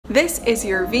This is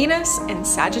your Venus in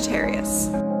Sagittarius.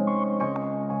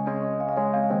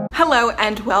 Hello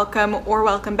and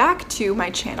welcome back to my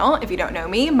channel. If you don't know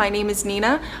me, my name is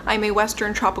Nina. I'm a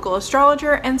Western tropical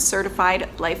astrologer and certified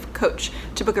life coach.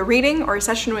 To book a reading or a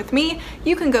session with me,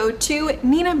 you can go to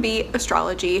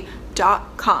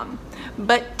ninabastrology.com.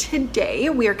 But today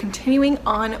we are continuing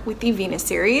on with the Venus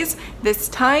series, this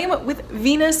time with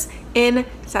Venus in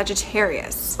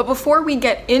Sagittarius. But before we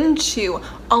get into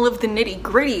all of the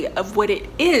nitty-gritty of what it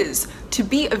is to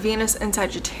be a Venus in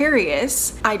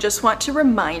Sagittarius, I just want to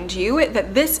remind you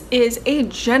that this is a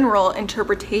general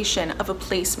interpretation of a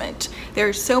placement.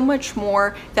 There's so much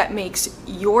more that makes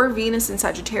your Venus in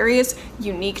Sagittarius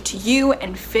unique to you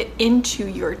and fit into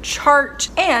your chart.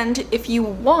 And if you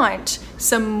want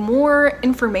some more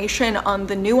information on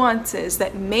the nuances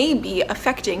that may be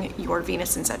affecting your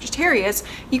Venus in Sagittarius,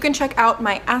 you can check out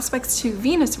my Aspects to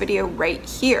Venus video right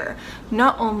here.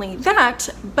 Not only that,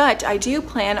 but I do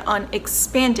plan on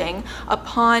expanding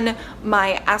upon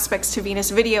my Aspects to Venus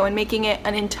video and making it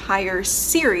an entire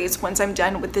series once I'm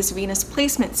done with this Venus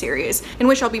placement series, in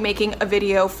which I'll be making a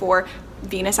video for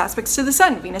Venus aspects to the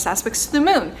Sun, Venus aspects to the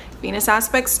Moon, Venus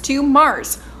aspects to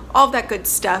Mars, all that good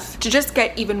stuff, to just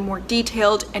get even more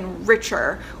detailed and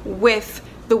richer with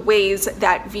the ways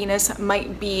that Venus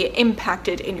might be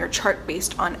impacted in your chart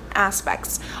based on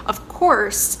aspects. Of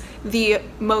course, the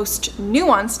most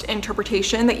nuanced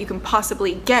interpretation that you can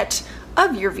possibly get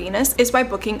of your Venus is by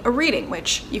booking a reading,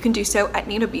 which you can do so at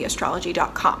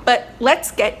ninabastrology.com. But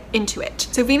let's get into it.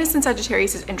 So Venus in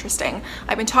Sagittarius is interesting.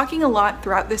 I've been talking a lot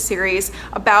throughout this series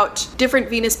about different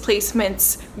Venus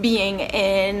placements being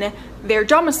in their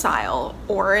domicile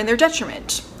or in their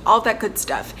detriment, all that good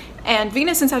stuff. And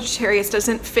Venus in Sagittarius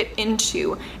doesn't fit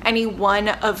into any one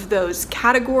of those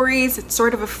categories. It's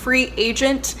sort of a free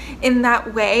agent in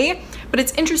that way, but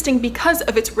it's interesting because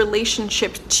of its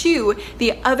relationship to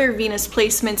the other Venus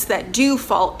placements that do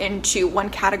fall into one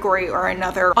category or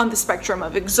another on the spectrum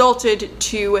of exalted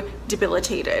to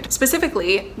debilitated.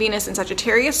 Specifically, Venus in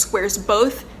Sagittarius squares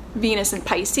both Venus in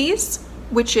Pisces,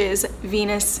 which is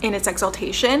Venus in its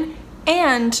exaltation,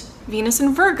 and Venus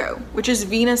in Virgo, which is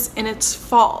Venus in its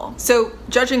fall. So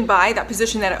judging by that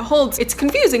position that it holds, it's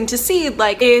confusing to see,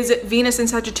 like, is Venus in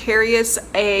Sagittarius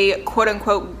a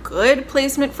quote-unquote good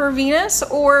placement for Venus,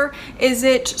 or is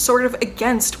it sort of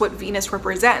against what Venus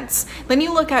represents? Then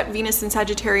you look at Venus in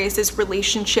Sagittarius's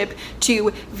relationship to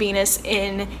Venus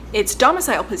in its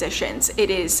domicile positions.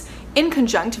 It is in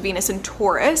conjunct Venus in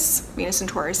Taurus, Venus in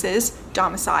Taurus's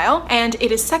domicile, and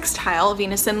it is sextile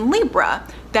Venus in Libra.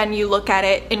 Then you look at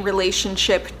it in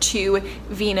relationship to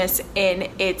Venus in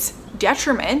its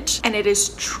detriment, and it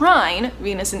is trine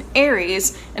Venus in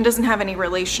Aries and doesn't have any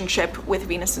relationship with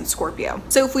Venus in Scorpio.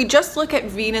 So if we just look at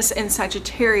Venus in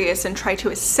Sagittarius and try to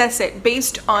assess it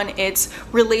based on its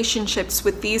relationships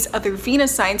with these other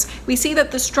Venus signs, we see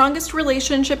that the strongest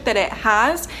relationship that it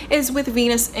has is with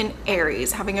Venus in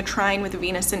Aries, having a trine with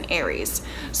Venus in Aries.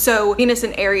 So Venus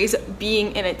in Aries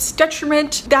being in its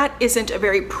detriment, that isn't a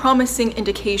very promising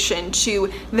indication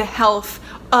to the health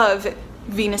of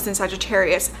Venus in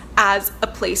Sagittarius as a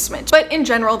placement. But in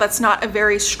general, that's not a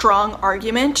very strong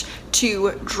argument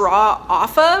to draw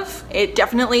off of. It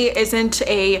definitely isn't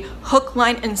a hook,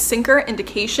 line, and sinker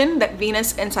indication that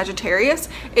Venus in Sagittarius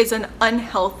is an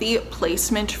unhealthy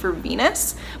placement for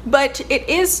Venus, but it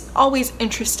is always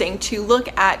interesting to look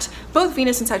at both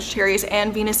Venus in Sagittarius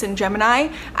and Venus in Gemini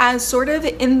as sort of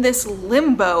in this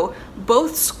limbo,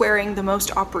 both squaring the most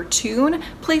opportune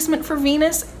placement for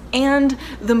Venus and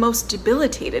the most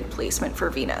debilitated placement for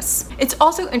Venus. It's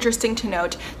also interesting to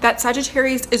note that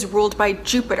Sagittarius is ruled by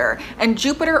Jupiter, and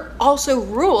Jupiter also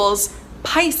rules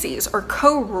Pisces, or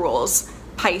co-rules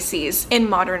Pisces in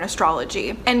modern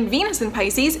astrology. And Venus in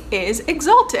Pisces is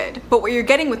exalted. But what you're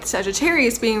getting with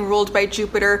Sagittarius being ruled by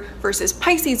Jupiter versus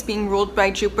Pisces being ruled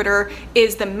by Jupiter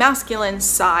is the masculine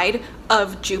side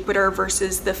of Jupiter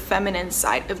versus the feminine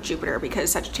side of Jupiter,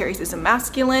 because Sagittarius is a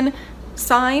masculine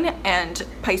sign and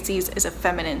Pisces is a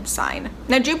feminine sign.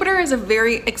 Now, Jupiter is a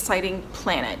very exciting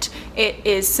planet. It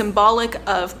is symbolic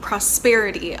of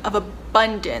prosperity, of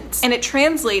abundance, and it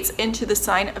translates into the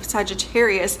sign of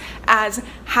Sagittarius as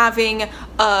having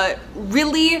a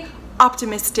really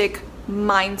optimistic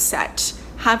mindset,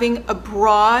 having a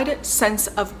broad sense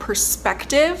of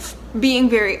perspective, being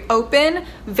very open,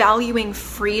 valuing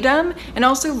freedom, and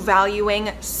also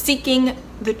valuing seeking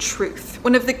the truth.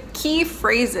 One of the key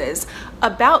phrases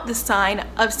about the sign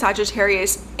of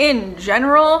Sagittarius in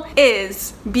general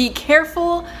is be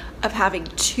careful of having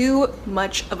too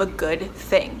much of a good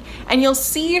thing. And you'll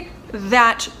see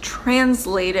that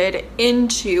translated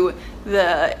into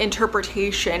the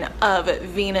interpretation of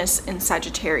Venus in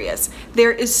Sagittarius.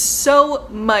 There is so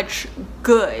much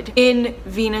good in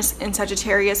Venus in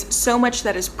Sagittarius, so much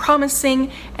that is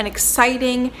promising and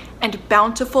exciting and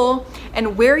bountiful,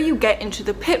 and where you get into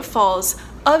the pitfalls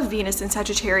of Venus in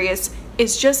Sagittarius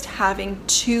is just having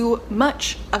too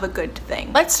much of a good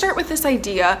thing. Let's start with this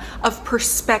idea of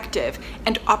perspective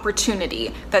and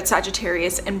opportunity that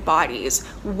Sagittarius embodies.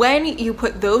 When you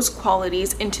put those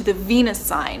qualities into the Venus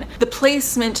sign, the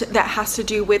placement that has to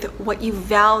do with what you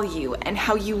value and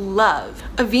how you love,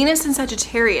 a Venus in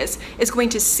Sagittarius is going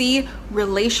to see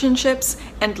relationships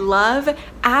and love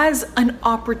as an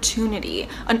opportunity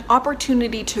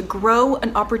to grow,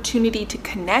 an opportunity to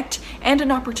connect, and an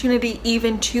opportunity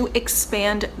even to expand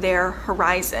their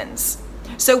horizons.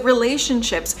 So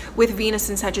relationships with Venus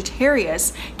in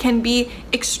Sagittarius can be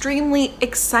extremely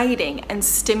exciting and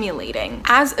stimulating.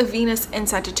 As a Venus in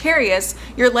Sagittarius,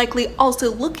 you're likely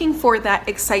also looking for that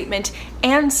excitement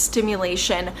and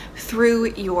stimulation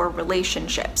through your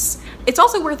relationships. It's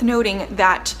also worth noting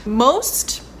that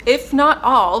most, if not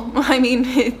all, I mean,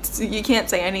 you can't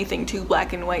say anything too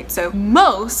black and white, so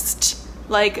most,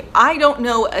 like, I don't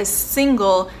know a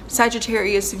single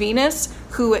Sagittarius Venus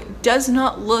who does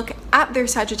not look at their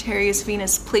Sagittarius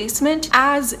Venus placement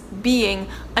as being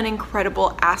an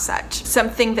incredible asset,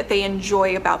 something that they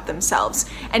enjoy about themselves,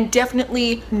 and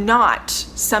definitely not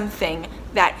something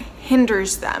that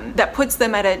hinders them, that puts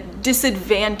them at a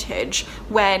disadvantage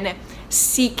when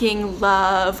seeking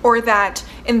love, or that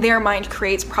in their mind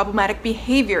creates problematic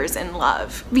behaviors in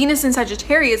love. Venus in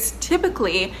Sagittarius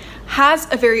typically has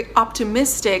a very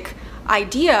optimistic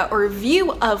idea or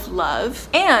view of love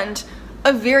and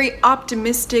a very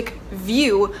optimistic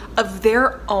view of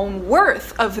their own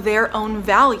worth, of their own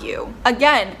value.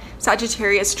 Again,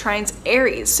 Sagittarius trines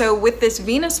Aries, so with this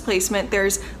Venus placement,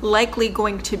 there's likely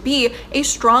going to be a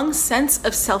strong sense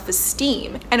of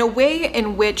self-esteem, and a way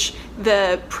in which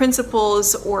the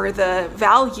principles or the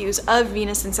values of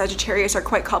Venus and Sagittarius are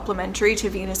quite complementary to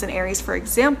Venus and Aries, for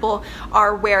example,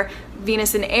 are where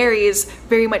Venus in Aries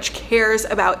very much cares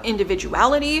about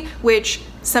individuality, which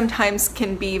sometimes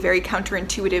can be very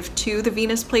counterintuitive to the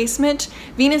Venus placement.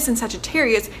 Venus in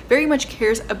Sagittarius very much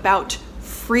cares about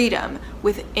freedom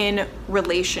within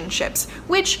relationships,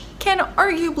 which can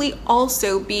arguably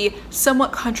also be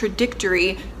somewhat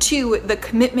contradictory to the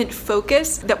commitment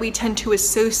focus that we tend to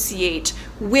associate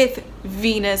with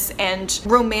Venus and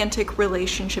romantic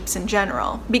relationships in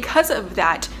general. Because of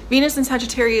that, Venus and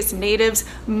Sagittarius natives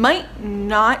might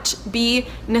not be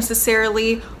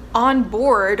necessarily on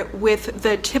board with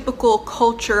the typical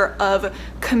culture of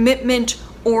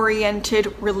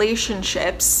commitment-oriented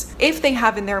relationships if they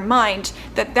have in their mind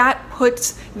that that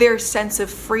puts their sense of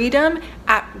freedom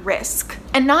at risk.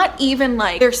 And not even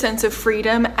like their sense of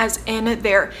freedom as in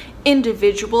their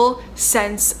individual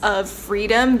sense of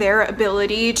freedom, their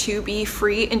ability to be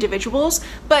free individuals,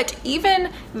 but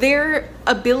even their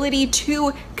ability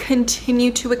to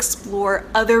continue to explore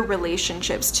other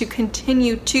relationships, to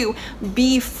continue to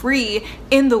be free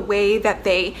in the way that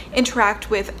they interact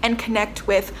with and connect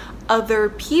with other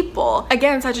people.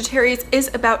 Again, Sagittarius is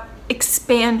about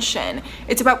expansion,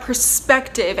 it's about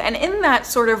perspective, and in that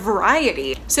sort of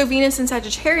variety. So Venus in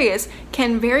Sagittarius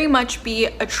can very much be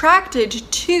attracted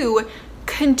to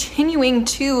continuing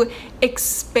to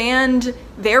expand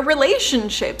their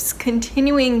relationships,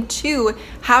 continuing to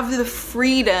have the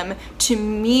freedom to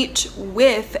meet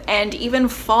with and even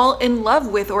fall in love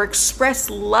with or express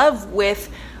love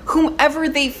with whomever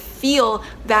they feel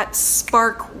that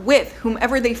spark with,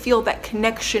 whomever they feel that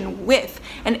connection with.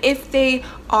 And if they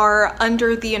are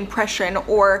under the impression,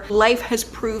 or life has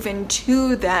proven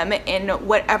to them in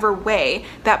whatever way,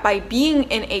 that by being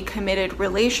in a committed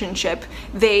relationship,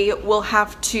 they will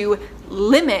have to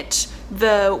limit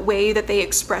the way that they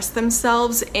express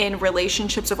themselves in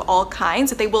relationships of all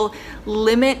kinds, that they will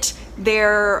limit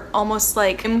their almost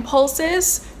like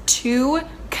impulses to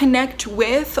connect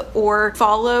with or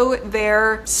follow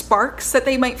their sparks that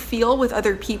they might feel with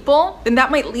other people, then that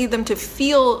might lead them to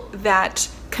feel that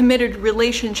committed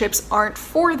relationships aren't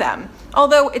for them.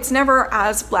 Although it's never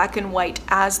as black and white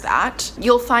as that.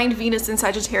 You'll find Venus in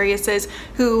Sagittariuses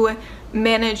who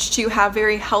manage to have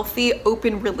very healthy,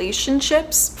 open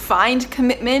relationships, find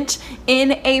commitment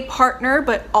in a partner,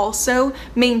 but also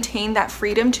maintain that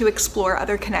freedom to explore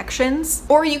other connections.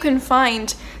 Or you can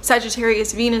find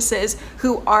Sagittarius Venuses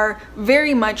who are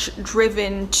very much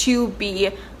driven to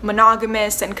be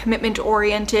monogamous and commitment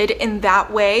oriented in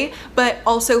that way, but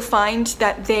also find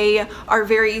that they are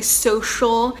very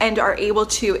social and are able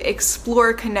to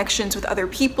explore connections with other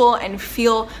people and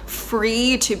feel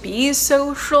free to be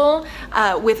social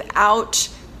without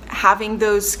having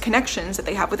those connections that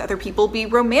they have with other people be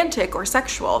romantic or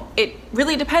sexual. It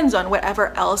really depends on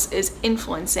whatever else is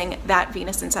influencing that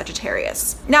Venus in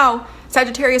Sagittarius. Now,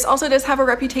 Sagittarius also does have a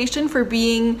reputation for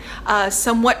being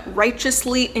somewhat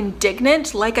righteously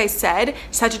indignant. Like I said,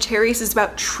 Sagittarius is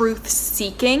about truth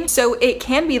seeking. So it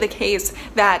can be the case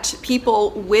that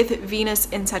people with Venus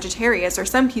in Sagittarius, or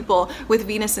some people with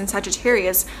Venus in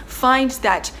Sagittarius, find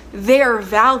that their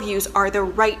values are the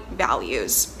right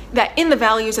values. That in the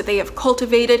values that they have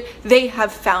cultivated, they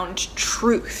have found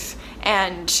truth,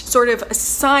 and sort of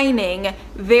assigning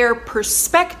their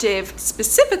perspective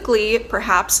specifically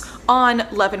perhaps on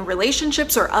love and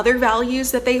relationships or other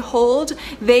values that they hold,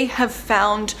 they have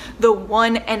found the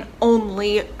one and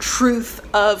only truth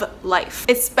of life,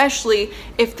 especially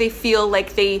if they feel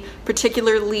like they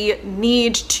particularly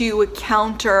need to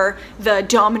counter the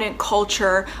dominant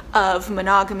culture of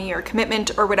monogamy or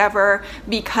commitment or whatever,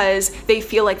 because they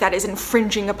feel like that is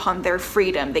infringing upon their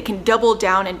freedom. They can double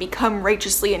down and become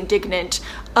righteously indignant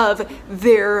of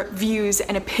their views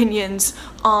and opinions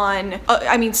on,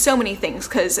 I mean, so many things,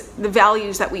 because the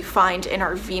values that we find in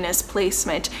our Venus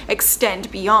placement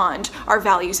extend beyond our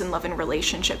values in love and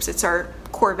relationships. It's our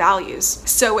core values.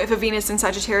 So if a Venus in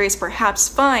Sagittarius perhaps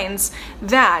finds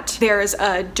that there's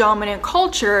a dominant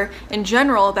culture in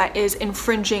general that is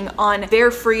infringing on their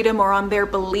freedom or on their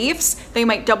beliefs, they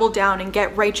might double down and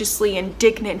get righteously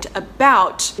indignant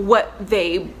about what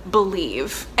they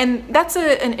believe. And that's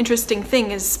an interesting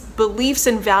thing, is beliefs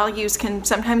and values can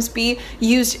sometimes be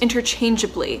used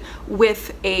interchangeably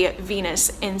with a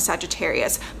Venus in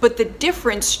Sagittarius. But the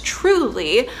difference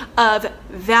truly of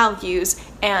values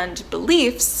and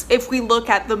beliefs, if we look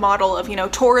at the model of,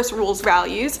 Taurus rules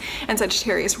values and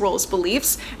Sagittarius rules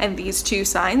beliefs, and these two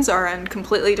signs are on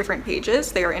completely different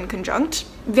pages, they are inconjunct.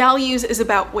 Values is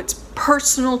about what's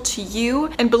personal to you,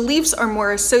 and beliefs are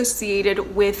more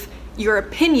associated with your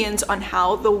opinions on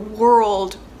how the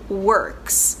world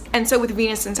works. And so with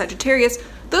Venus and Sagittarius,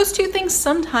 those two things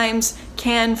sometimes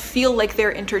can feel like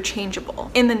they're interchangeable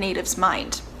in the native's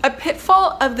mind. A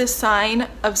pitfall of the sign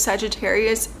of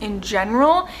Sagittarius in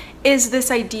general is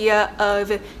this idea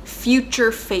of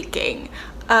future faking,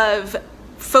 of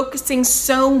focusing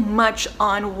so much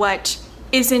on what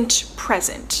isn't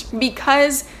present.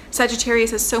 Because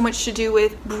Sagittarius has so much to do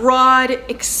with broad,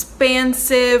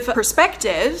 expansive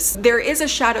perspectives, there is a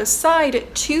shadow side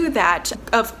to that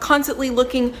of constantly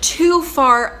looking too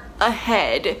far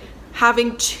ahead,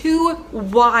 having too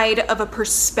wide of a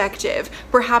perspective,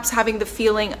 perhaps having the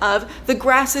feeling of the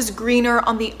grass is greener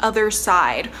on the other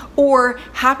side, or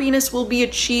happiness will be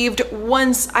achieved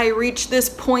once I reach this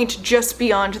point just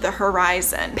beyond the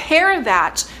horizon. Pair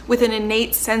that with an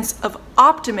innate sense of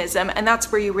optimism, and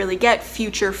that's where you really get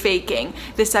future faking,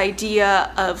 this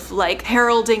idea of like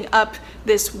heralding up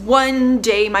this one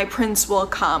day my prince will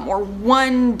come, or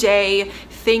one day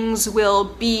things will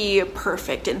be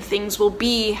perfect and things will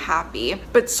be happy.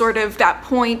 But sort of that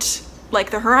point, like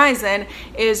the horizon,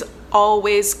 is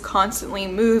always constantly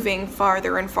moving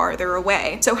farther and farther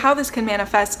away. So how this can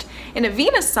manifest in a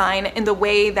Venus sign in the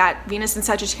way that Venus in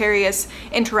Sagittarius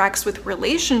interacts with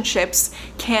relationships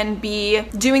can be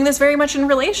doing this very much in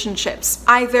relationships,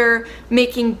 either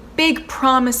making big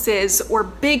promises or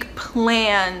big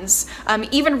plans,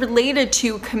 even related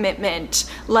to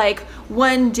commitment, like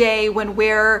one day when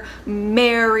we're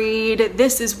married,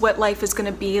 this is what life is going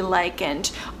to be like,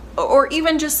 and or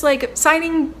even just like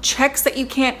signing checks that you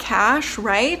can't cash,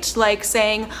 right? Like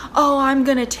saying, oh, I'm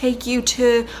gonna take you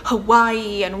to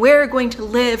Hawaii and we're going to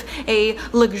live a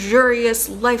luxurious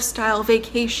lifestyle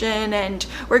vacation and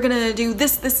we're gonna do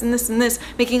this, this, and this, and this,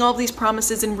 making all these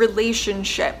promises in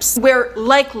relationships where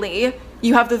likely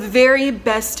you have the very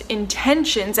best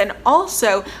intentions and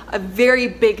also a very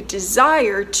big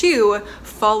desire to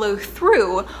follow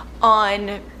through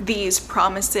on these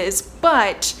promises,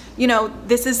 but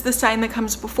this is the sign that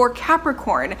comes before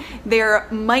Capricorn. There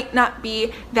might not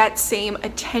be that same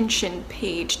attention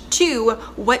paid to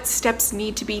what steps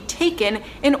need to be taken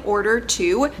in order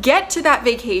to get to that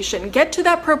vacation, get to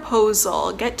that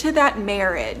proposal, get to that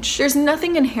marriage. There's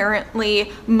nothing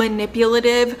inherently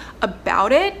manipulative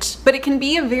about it, but it can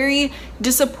be a very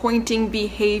disappointing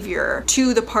behavior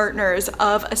to the partners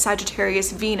of a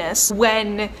Sagittarius Venus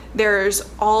when there's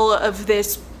all of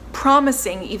this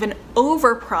promising, even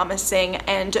over promising,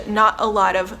 and not a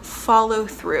lot of follow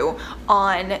through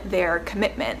on their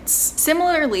commitments.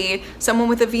 Similarly, someone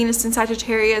with a Venus in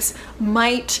Sagittarius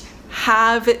might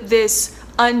have this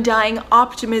undying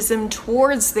optimism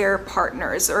towards their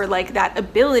partners, or like that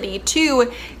ability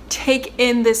to take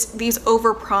in these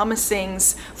over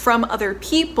promisings from other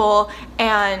people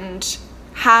and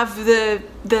have the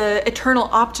eternal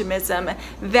optimism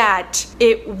that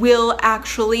it will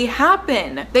actually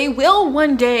happen. They will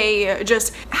one day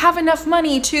just have enough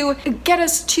money to get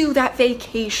us to that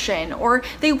vacation, or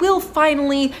they will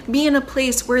finally be in a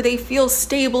place where they feel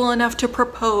stable enough to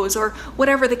propose, or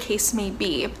whatever the case may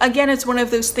be. Again, it's one of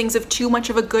those things of too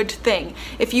much of a good thing.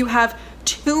 If you have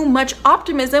too much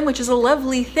optimism, which is a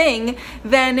lovely thing,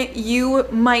 then you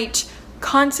might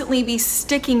constantly be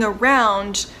sticking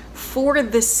around for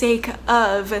the sake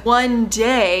of one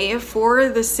day, for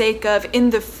the sake of in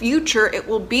the future it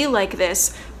will be like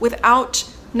this, without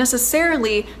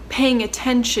necessarily paying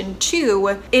attention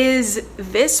to, is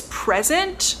this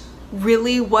present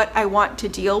really what I want to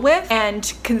deal with?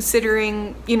 And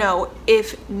considering, you know,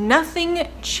 if nothing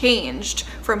changed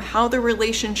from how the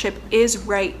relationship is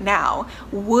right now,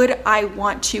 would I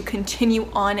want to continue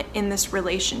on in this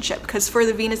relationship? Because for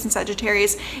the Venus and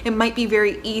Sagittarius, it might be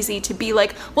very easy to be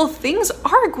like, well, things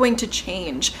are going to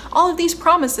change. All of these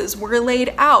promises were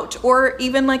laid out. Or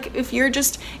even like if you're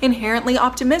just inherently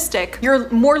optimistic, you're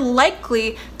more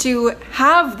likely to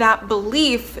have that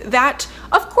belief that,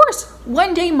 of course,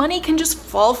 one day money can just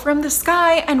fall from the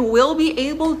sky and we'll be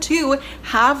able to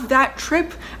have that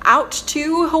trip out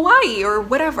to Hawaii or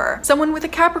whatever. Someone with a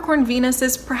Capricorn Venus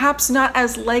is perhaps not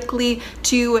as likely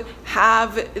to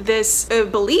have this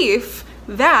belief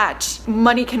that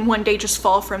money can one day just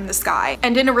fall from the sky.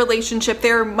 And in a relationship,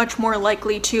 they're much more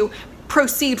likely to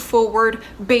proceed forward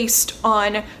based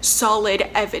on solid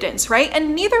evidence, right?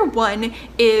 And neither one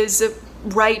is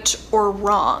right or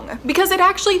wrong, because it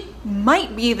actually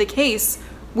might be the case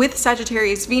with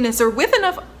Sagittarius Venus, or with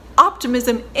enough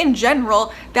optimism in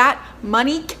general, that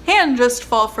money can just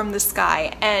fall from the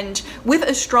sky, and with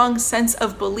a strong sense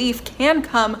of belief can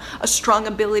come a strong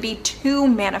ability to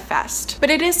manifest.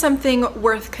 But it is something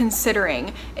worth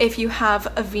considering if you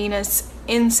have a Venus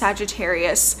in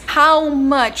Sagittarius. How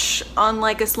much, on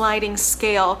like a sliding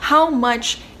scale, how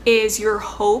much is your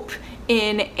hope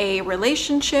in a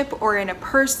relationship or in a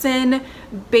person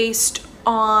based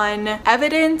on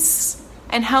evidence,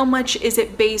 and how much is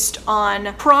it based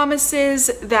on promises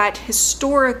that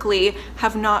historically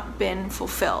have not been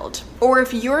fulfilled? Or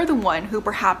if you're the one who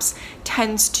perhaps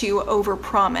tends to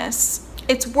overpromise,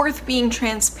 it's worth being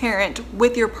transparent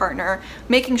with your partner,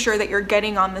 making sure that you're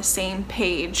getting on the same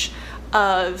page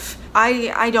of,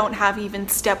 I don't have even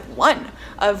step one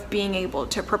of being able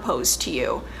to propose to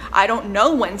you. I don't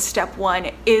know when step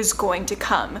one is going to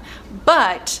come,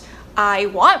 but I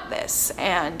want this,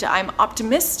 and I'm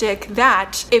optimistic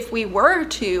that if we were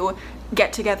to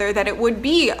get together, that it would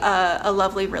be a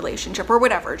lovely relationship, or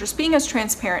whatever, just being as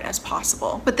transparent as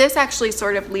possible. But this actually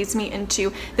sort of leads me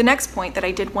into the next point that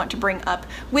I did want to bring up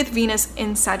with Venus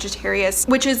in Sagittarius,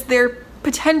 which is their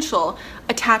potential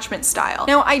attachment style.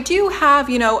 Now, I do have,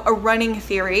 you know, a running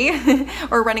theory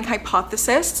or a running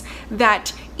hypothesis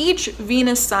that each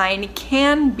Venus sign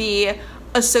can be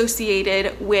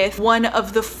associated with one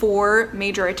of the 4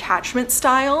 major attachment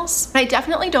styles. I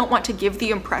definitely don't want to give the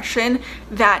impression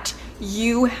that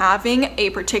you having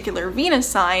a particular Venus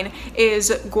sign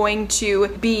is going to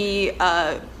be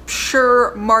a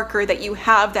sure marker that you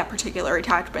have that particular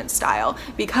attachment style,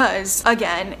 because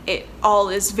again, it all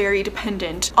is very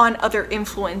dependent on other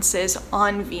influences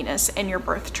on Venus in your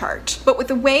birth chart. But with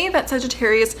the way that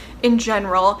Sagittarius in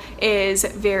general is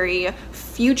very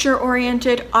future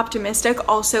oriented, optimistic,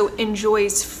 also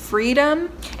enjoys freedom,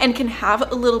 and can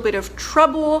have a little bit of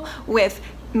trouble with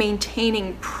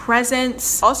maintaining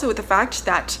presence. Also with the fact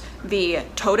that the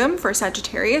totem for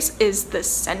Sagittarius is the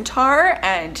centaur,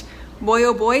 and boy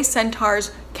oh boy,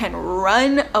 centaurs can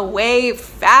run away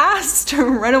fast,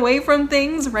 run away from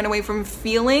things, run away from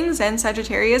feelings, and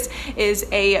Sagittarius is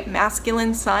a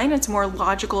masculine sign. It's a more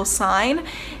logical sign.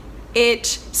 It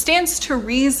stands to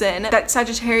reason that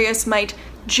Sagittarius might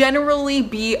generally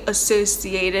be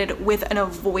associated with an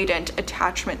avoidant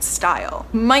attachment style.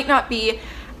 Might not be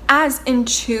as in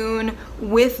tune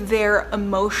with their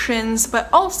emotions, but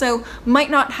also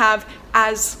might not have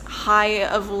as high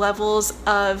of levels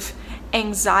of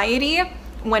anxiety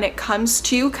when it comes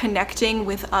to connecting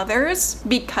with others,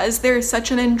 because there's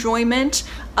such an enjoyment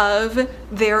of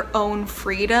their own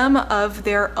freedom, of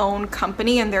their own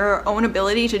company, and their own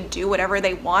ability to do whatever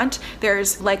they want.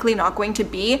 There's likely not going to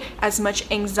be as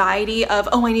much anxiety of,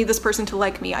 oh, I need this person to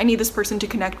like me, I need this person to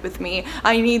connect with me,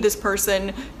 I need this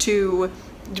person to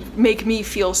make me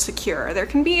feel secure. There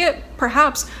can be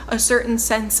perhaps a certain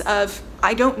sense of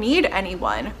I don't need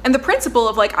anyone. And the principle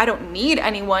of like I don't need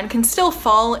anyone can still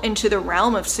fall into the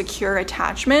realm of secure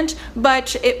attachment,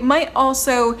 but it might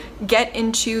also get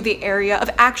into the area of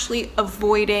actually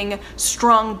avoiding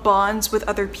strong bonds with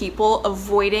other people,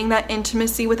 avoiding that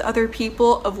intimacy with other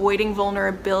people, avoiding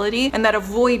vulnerability, and that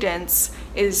avoidance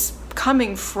is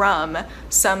coming from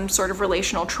some sort of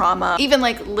relational trauma, even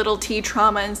like little t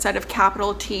trauma instead of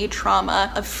capital T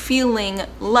trauma, of feeling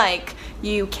like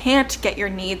you can't get your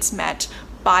needs met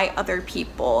by other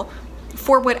people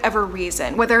for whatever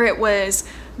reason, whether it was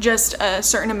just a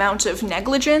certain amount of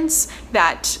negligence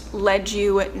that led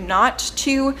you not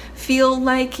to feel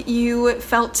like you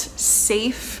felt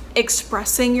safe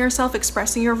expressing yourself,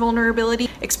 expressing your vulnerability,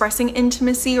 expressing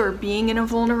intimacy, or being in a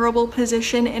vulnerable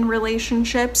position in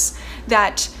relationships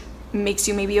that makes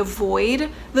you maybe avoid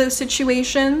those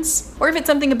situations. Or if it's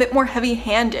something a bit more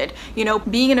heavy-handed, you know,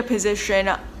 being in a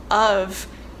position of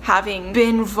having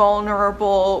been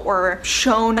vulnerable or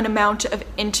shown an amount of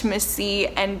intimacy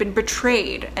and been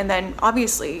betrayed, and then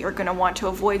obviously you're going to want to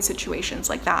avoid situations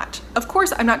like that. Of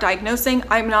course, I'm not diagnosing,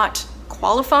 I'm not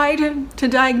qualified to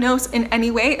diagnose in any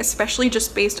way, especially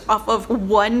just based off of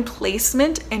one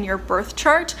placement in your birth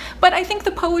chart, but I think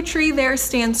the poetry there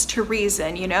stands to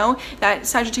reason, you know, that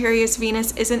Sagittarius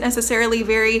Venus isn't necessarily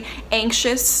very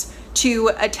anxious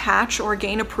to attach or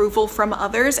gain approval from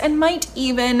others, and might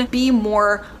even be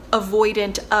more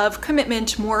avoidant of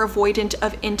commitment, more avoidant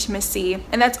of intimacy.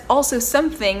 And that's also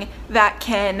something that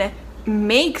can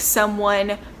make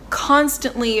someone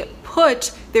constantly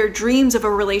put their dreams of a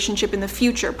relationship in the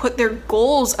future, put their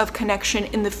goals of connection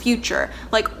in the future.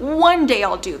 Like, one day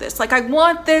I'll do this. Like, I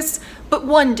want this, but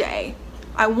one day.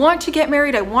 I want to get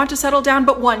married, I want to settle down,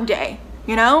 but one day.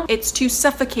 You know? It's too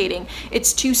suffocating.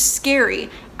 It's too scary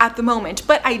at the moment.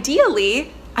 But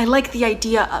ideally, I like the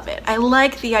idea of it. I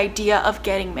like the idea of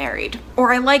getting married.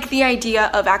 Or I like the idea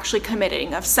of actually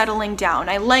committing, of settling down.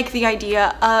 I like the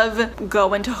idea of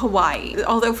going to Hawaii.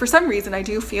 Although for some reason I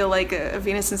do feel like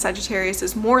Venus in Sagittarius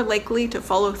is more likely to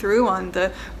follow through on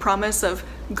the promise of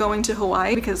going to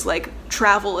Hawaii, because like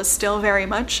travel is still very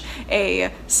much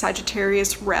a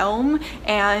Sagittarius realm,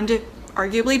 and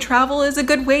arguably travel is a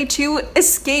good way to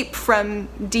escape from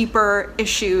deeper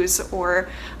issues or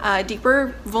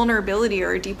deeper vulnerability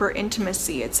or deeper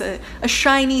intimacy. It's a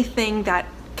shiny thing that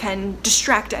can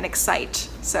distract and excite.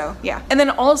 So yeah. And then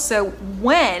also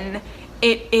when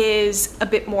it is a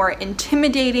bit more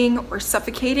intimidating or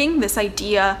suffocating, this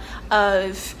idea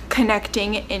of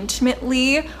connecting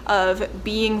intimately, of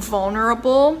being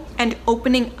vulnerable and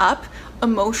opening up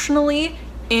emotionally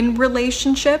in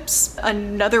relationships,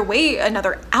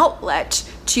 another outlet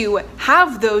to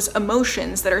have those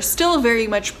emotions that are still very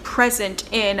much present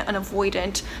in an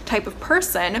avoidant type of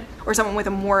person, or someone with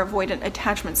a more avoidant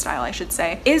attachment style, I should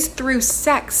say, is through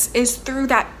sex, is through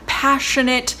that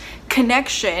passionate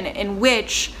connection in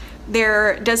which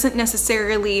there doesn't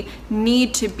necessarily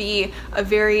need to be a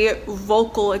very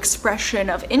vocal expression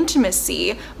of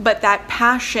intimacy, but that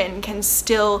passion can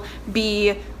still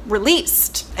be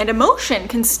released and emotion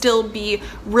can still be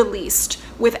released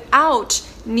without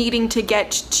needing to get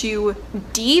too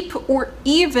deep or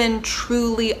even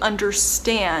truly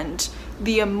understand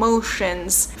the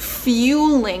emotions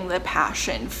fueling the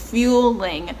passion,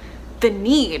 fueling the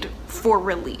need for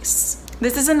release.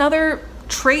 This is another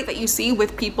trait that you see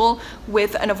with people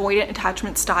with an avoidant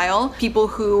attachment style, people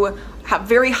who have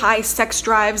very high sex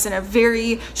drives and a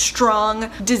very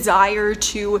strong desire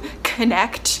to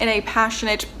connect in a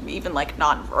passionate, even like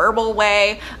non-verbal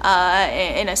way,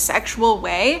 in a sexual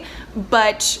way,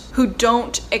 but who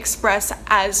don't express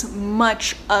as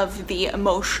much of the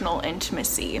emotional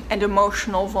intimacy and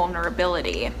emotional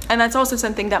vulnerability. And that's also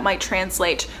something that might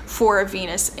translate for a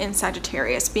Venus in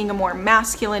Sagittarius, being a more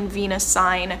masculine Venus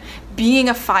sign, being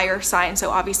a fire sign,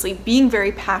 so obviously being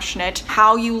very passionate.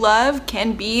 How you love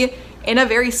can be in a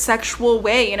very sexual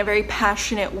way, in a very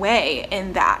passionate way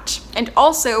in that. And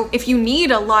also, if you need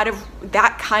a lot of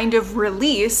that kind of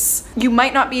release, you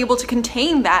might not be able to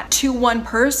contain that to one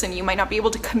person. You might not be able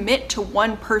to commit to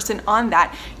one person on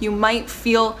that. You might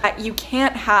feel that you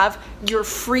can't have your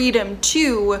freedom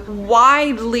to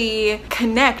widely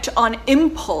connect on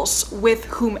impulse with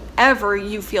whomever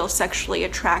you feel sexually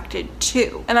attracted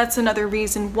to. And that's another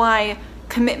reason why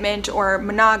commitment or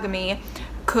monogamy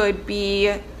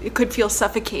could feel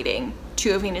suffocating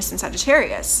to a Venus in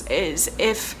Sagittarius, is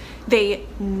if they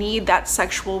need that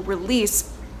sexual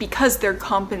release because they're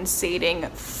compensating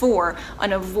for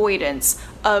an avoidance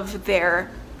of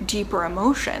their deeper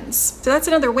emotions. So that's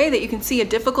another way that you can see a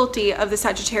difficulty of the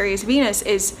Sagittarius Venus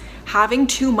is having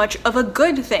too much of a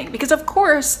good thing. Because of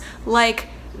course, like,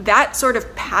 that sort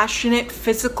of passionate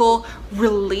physical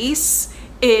release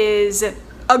is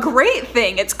a great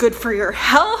thing. It's good for your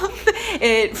health.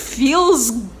 It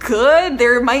feels good.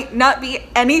 There might not be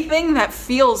anything that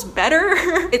feels better.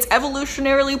 It's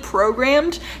evolutionarily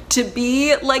programmed to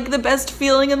be like the best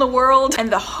feeling in the world.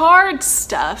 And the hard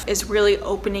stuff is really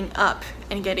opening up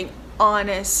and getting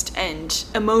honest and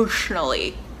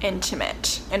emotionally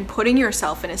intimate and putting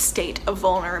yourself in a state of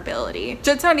vulnerability.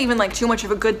 So it's not even like too much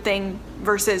of a good thing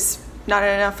versus not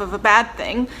enough of a bad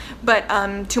thing, but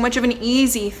too much of an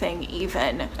easy thing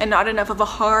even, and not enough of a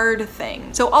hard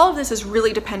thing. So all of this is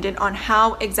really dependent on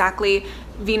how exactly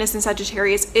Venus in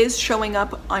Sagittarius is showing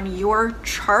up on your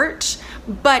chart.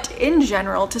 But in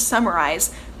general, to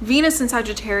summarize, Venus in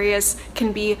Sagittarius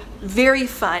can be very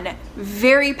fun,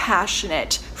 very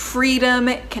passionate. Freedom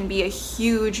can be a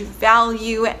huge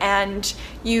value, and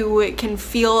you can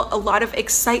feel a lot of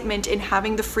excitement in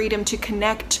having the freedom to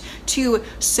connect to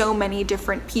so many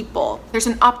different people. There's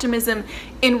an optimism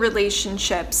in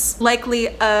relationships, likely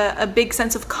a big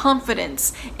sense of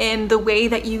confidence in the way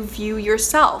that you view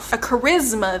yourself, a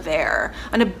charisma there,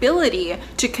 an ability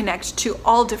to connect to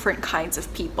all different kinds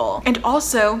of people, and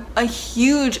also a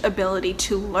huge ability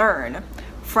to learn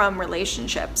from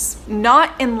relationships.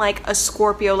 Not in like a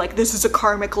Scorpio, like this is a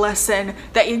karmic lesson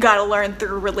that you gotta learn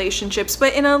through relationships,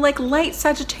 but in a like light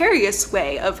Sagittarius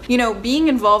way of, you know, being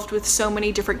involved with so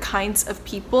many different kinds of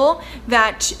people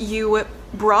that you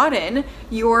broaden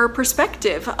your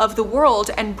perspective of the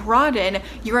world and broaden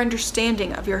your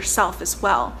understanding of yourself as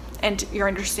well, and your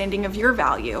understanding of your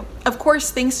value. Of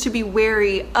course, things to be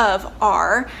wary of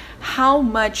are how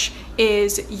much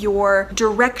is your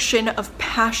direction of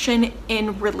passion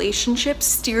in relationships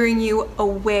steering you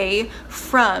away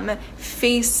from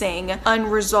facing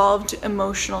unresolved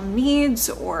emotional needs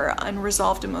or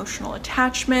unresolved emotional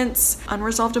attachments,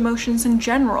 unresolved emotions in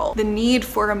general, the need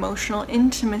for emotional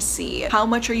intimacy. How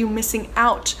much are you missing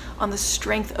out on the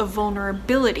strength of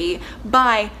vulnerability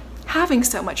by having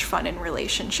so much fun in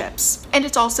relationships? And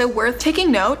it's also worth taking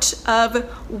note of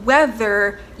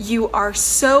whether you are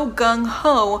so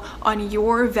gung-ho on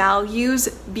your values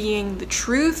being the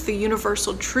truth, the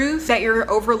universal truth, that you're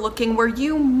overlooking where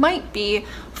you might be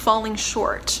falling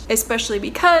short, especially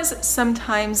because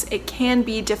sometimes it can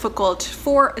be difficult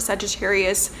for a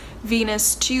Sagittarius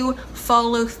Venus to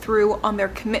follow through on their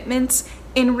commitments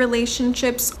in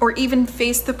relationships, or even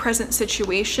face the present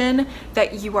situation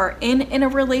that you are in a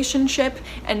relationship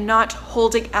and not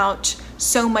holding out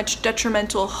so much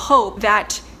detrimental hope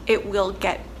that it will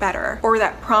get better, or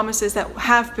that promises that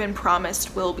have been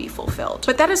promised will be fulfilled.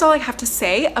 But that is all I have to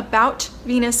say about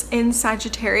Venus in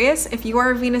Sagittarius. If you are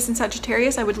a Venus in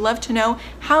Sagittarius, I would love to know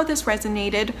how this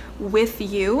resonated with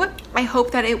you. I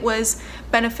hope that it was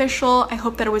beneficial. I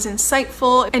hope that it was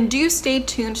insightful, and do stay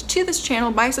tuned to this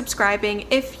channel by subscribing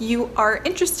if you are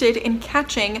interested in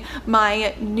catching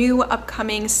my new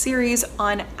upcoming series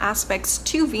on aspects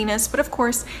to Venus. But of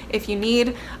course, if you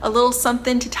need a little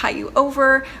something to tie you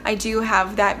over, I do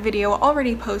have that video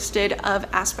already posted of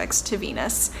aspects to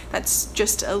Venus. That's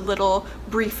just a little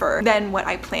briefer than what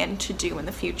I plan to do in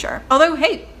the future. Although,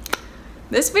 hey,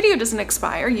 this video doesn't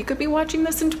expire. You could be watching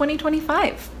this in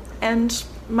 2025, and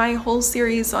my whole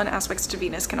series on aspects to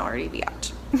Venus can already be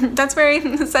out. That's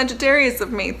very Sagittarius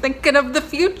of me, thinking of the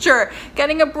future,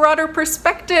 getting a broader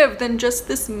perspective than just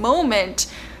this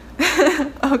moment.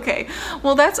 Okay,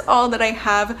 well, that's all that I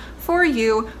have for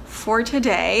you for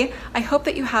today. I hope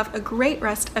that you have a great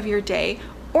rest of your day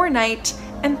or night,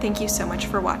 and thank you so much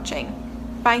for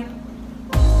watching. Bye.